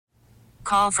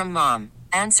call from mom.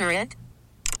 Answer it.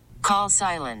 Call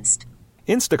silenced.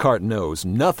 Instacart knows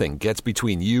nothing gets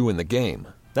between you and the game.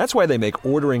 That's why they make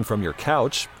ordering from your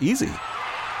couch easy.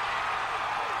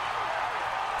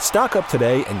 Stock up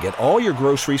today and get all your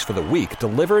groceries for the week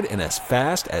delivered in as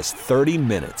fast as 30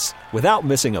 minutes without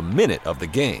missing a minute of the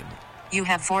game. You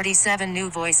have 47 new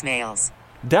voicemails.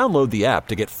 Download the app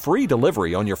to get free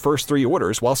delivery on your first 3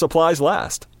 orders while supplies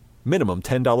last. Minimum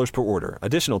 $10 per order.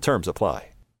 Additional terms apply.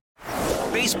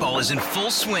 Baseball is in full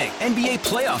swing. NBA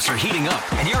playoffs are heating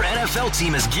up, and your NFL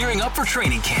team is gearing up for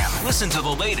training camp. Listen to the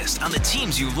latest on the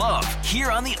teams you love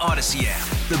here on the Odyssey app.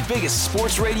 The biggest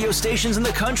sports radio stations in the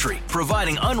country,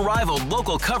 providing unrivaled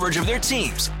local coverage of their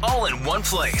teams, all in one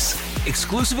place.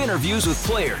 Exclusive interviews with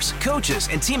players, coaches,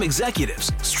 and team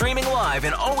executives, streaming live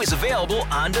and always available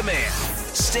on demand.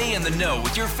 Stay in the know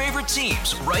with your favorite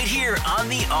teams right here on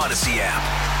the Odyssey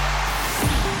app.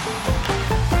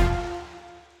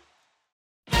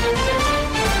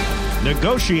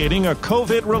 Negotiating a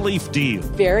COVID relief deal.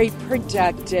 Very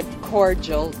productive,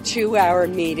 cordial, 2-hour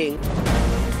meeting.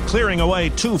 Clearing away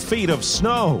 2 feet of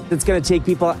snow. It's going to take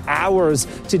people hours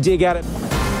to dig at it.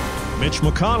 Mitch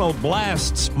McConnell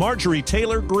blasts Marjorie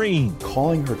Taylor Greene,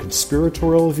 calling her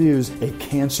conspiratorial views a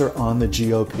cancer on the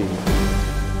GOP.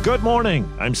 Good morning.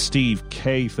 I'm Steve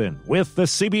Kathan with the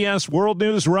CBS World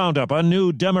News Roundup. A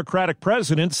new Democratic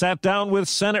president sat down with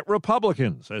Senate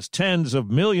Republicans as tens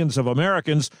of millions of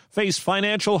Americans face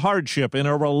financial hardship in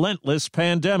a relentless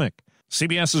pandemic.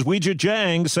 CBS's Weijia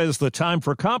Jiang says the time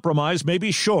for compromise may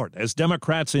be short as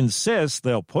Democrats insist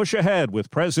they'll push ahead with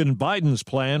President Biden's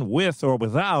plan with or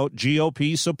without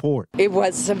GOP support. It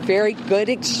was a very good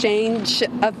exchange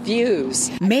of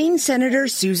views. Maine Senator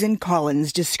Susan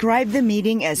Collins described the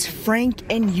meeting as frank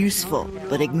and useful,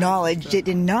 but acknowledged it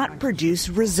did not produce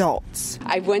results.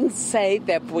 I wouldn't say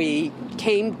that we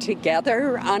came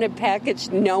together on a package.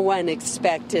 No one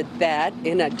expected that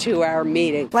in a 2-hour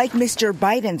meeting. Like Mr.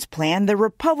 Biden's plan, the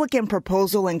Republican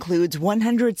proposal includes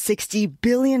 $160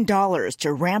 billion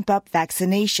to ramp up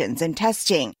vaccinations and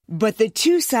testing. But the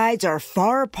two sides are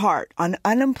far apart on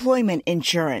unemployment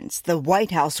insurance. The White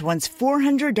House wants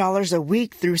 $400 a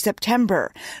week through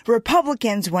September.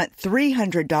 Republicans want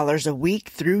 $300 a week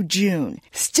through June.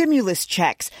 Stimulus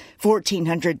checks,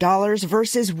 $1,400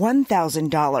 versus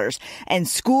 $1,000. And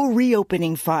school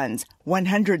reopening funds,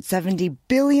 $170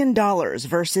 billion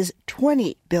versus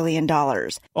 $20 billion.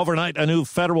 Overnight, a new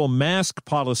federal mask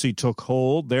policy took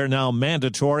hold. They're now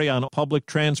mandatory on public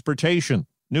transportation.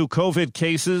 New COVID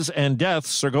cases and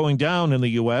deaths are going down in the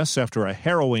U.S. after a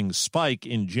harrowing spike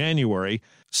in January.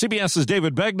 CBS's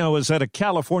David Begnaud is at a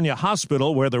California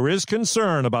hospital where there is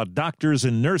concern about doctors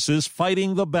and nurses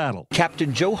fighting the battle.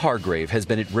 Captain Joe Hargrave has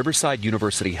been at Riverside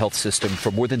University Health System for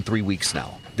more than 3 weeks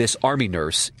now. This Army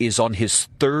nurse is on his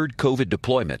 3rd COVID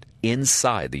deployment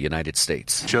inside the United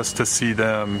States. Just to see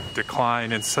them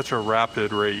decline in such a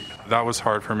rapid rate, that was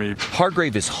hard for me.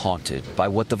 Hargrave is haunted by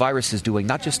what the virus is doing,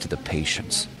 not just to the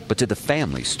patients, but to the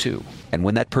families, too. And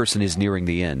when that person is nearing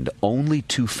the end, only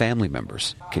 2 family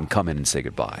members can come in and say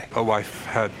goodbye. A wife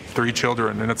had 3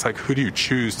 children, and it's like, who do you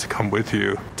choose to come with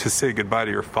you to say goodbye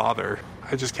to your father?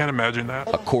 I just can't imagine that.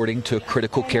 According to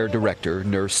critical care director,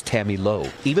 Nurse Tammy Lowe,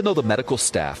 even though the medical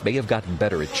staff may have gotten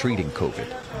better at treating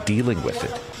COVID, dealing with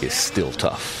it is still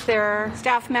tough. There are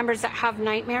staff members that have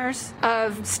nightmares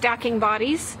of stacking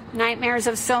bodies, nightmares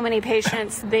of so many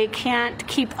patients. They can't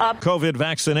keep up. COVID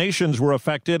vaccinations were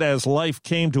affected as life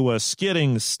came to a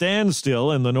skidding standstill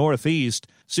in the Northeast.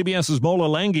 CBS's Mola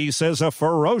Lenghi says a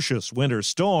ferocious winter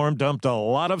storm dumped a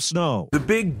lot of snow. The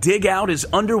big dig out is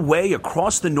underway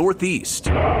across the Northeast.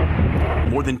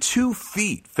 More than 2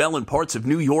 feet fell in parts of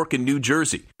New York and New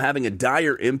Jersey, having a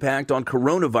dire impact on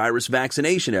coronavirus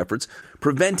vaccination efforts,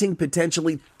 preventing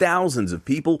potentially thousands of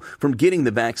people from getting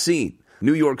the vaccine.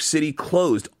 New York City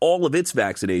closed all of its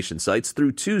vaccination sites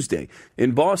through Tuesday.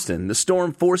 In Boston, the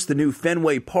storm forced the new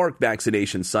Fenway Park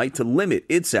vaccination site to limit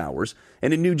its hours.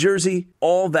 And in New Jersey,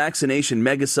 all vaccination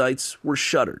megasites were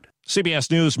shuttered. CBS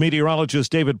News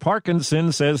meteorologist David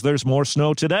Parkinson says there's more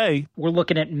snow today. We're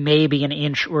looking at maybe an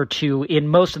inch or 2 in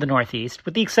most of the Northeast,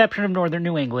 with the exception of northern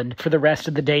New England for the rest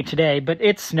of the day today. But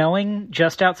it's snowing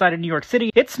just outside of New York City.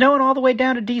 It's snowing all the way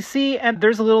down to D.C., and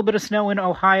there's a little bit of snow in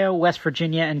Ohio, West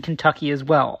Virginia, and Kentucky as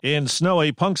well. In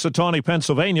snowy Punxsutawney,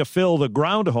 Pennsylvania, Phil the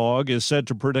Groundhog is said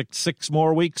to predict 6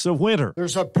 more weeks of winter.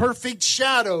 There's a perfect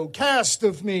shadow cast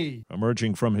of me.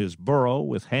 Emerging from his burrow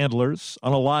with handlers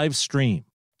on a live stream.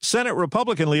 Senate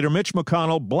Republican leader Mitch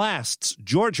McConnell blasts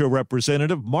Georgia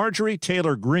Representative Marjorie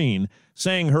Taylor Greene,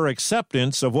 saying her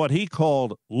acceptance of what he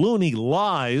called loony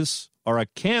lies are a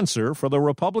cancer for the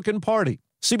Republican Party.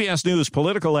 CBS News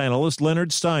political analyst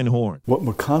Leonard Steinhorn. What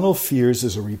McConnell fears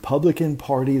is a Republican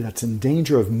Party that's in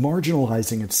danger of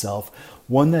marginalizing itself,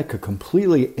 one that could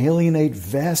completely alienate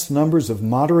vast numbers of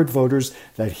moderate voters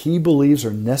that he believes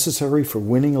are necessary for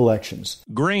winning elections.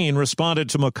 Green responded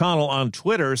to McConnell on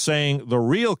Twitter saying the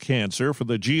real cancer for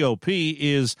the GOP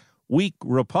is weak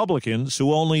Republicans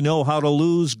who only know how to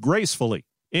lose gracefully.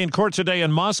 In court today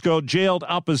in Moscow, jailed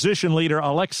opposition leader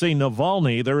Alexei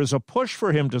Navalny, there is a push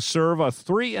for him to serve a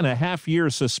 3.5-year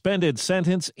suspended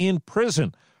sentence in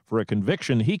prison for a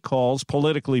conviction he calls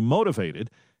politically motivated.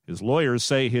 His lawyers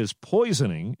say his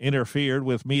poisoning interfered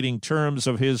with meeting terms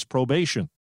of his probation.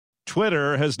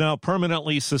 Twitter has now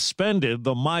permanently suspended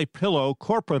the MyPillow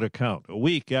corporate account a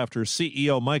week after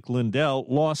CEO Mike Lindell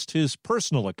lost his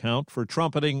personal account for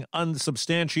trumpeting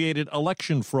unsubstantiated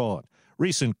election fraud.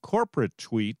 Recent corporate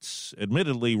tweets,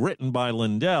 admittedly written by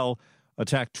Lindell,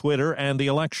 attacked Twitter and the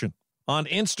election. On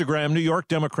Instagram, New York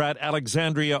Democrat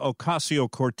Alexandria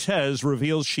Ocasio-Cortez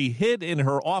reveals she hid in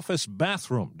her office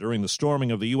bathroom during the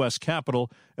storming of the U.S. Capitol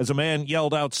as a man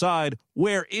yelled outside,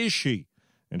 "Where is she?"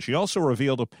 And she also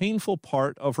revealed a painful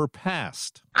part of her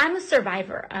past. I'm a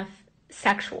survivor of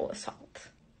sexual assault,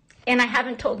 and I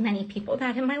haven't told many people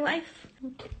that in my life.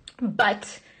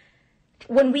 But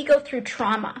when we go through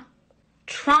trauma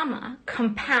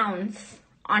compounds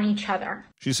on each other.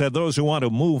 She said those who want to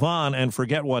move on and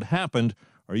forget what happened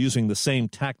are using the same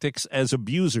tactics as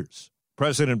abusers.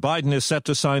 President Biden is set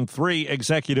to sign 3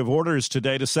 executive orders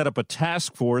today to set up a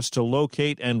task force to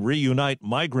locate and reunite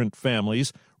migrant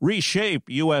families, reshape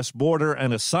U.S. border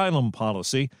and asylum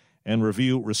policy, and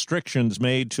review restrictions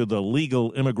made to the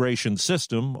legal immigration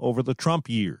system over the Trump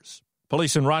years.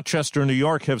 Police in Rochester, New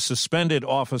York, have suspended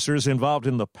officers involved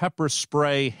in the pepper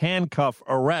spray handcuff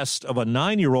arrest of a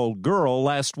 9-year-old girl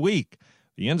last week.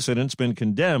 The incident's been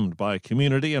condemned by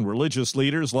community and religious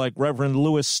leaders like Reverend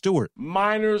Lewis Stewart.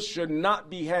 Minors should not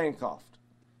be handcuffed.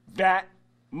 That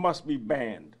must be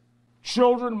banned.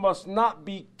 Children must not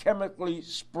be chemically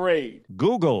sprayed.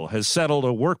 Google has settled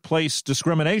a workplace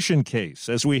discrimination case,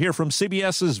 as we hear from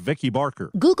CBS's Vicki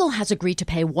Barker. Google has agreed to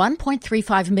pay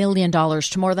 $1.35 million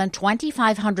to more than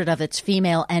 2,500 of its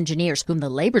female engineers, whom the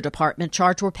Labor Department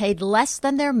charged were paid less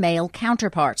than their male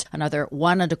counterparts. Another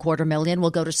 $1.25 million will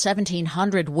go to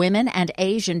 1,700 women and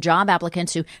Asian job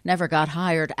applicants who never got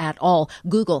hired at all.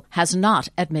 Google has not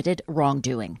admitted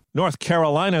wrongdoing. North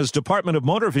Carolina's Department of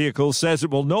Motor Vehicles says it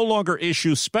will no longer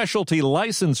issue specialty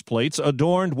license plates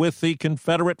adorned with the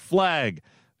Confederate flag.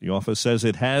 The office says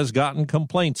it has gotten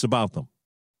complaints about them.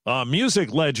 A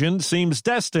music legend seems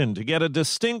destined to get a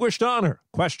distinguished honor.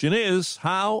 Question is,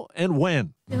 how and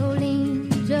when?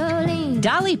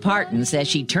 Dolly Parton says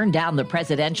she turned down the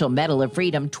Presidential Medal of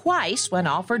Freedom twice when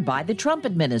offered by the Trump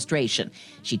administration.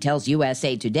 She tells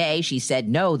USA Today she said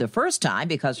no the first time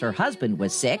because her husband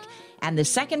was sick, and the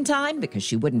second time because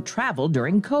she wouldn't travel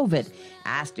during COVID.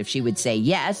 Asked if she would say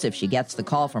yes if she gets the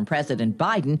call from President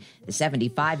Biden, the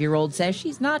 75-year-old says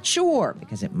she's not sure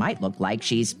because it might look like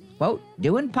she's, quote,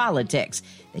 doing politics.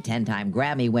 The 10-time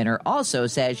Grammy winner also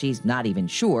says she's not even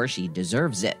sure she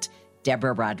deserves it.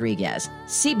 Deborah Rodriguez,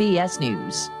 CBS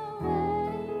News.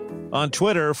 On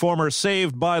Twitter, former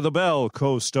Saved by the Bell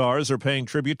co-stars are paying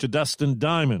tribute to Dustin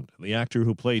Diamond, the actor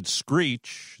who played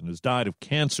Screech and has died of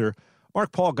cancer.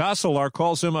 Mark Paul Gosselaar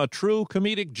calls him a true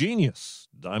comedic genius.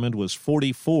 Diamond was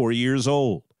 44 years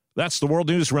old. That's the World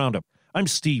News Roundup. I'm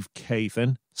Steve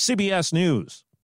Kathan, CBS News.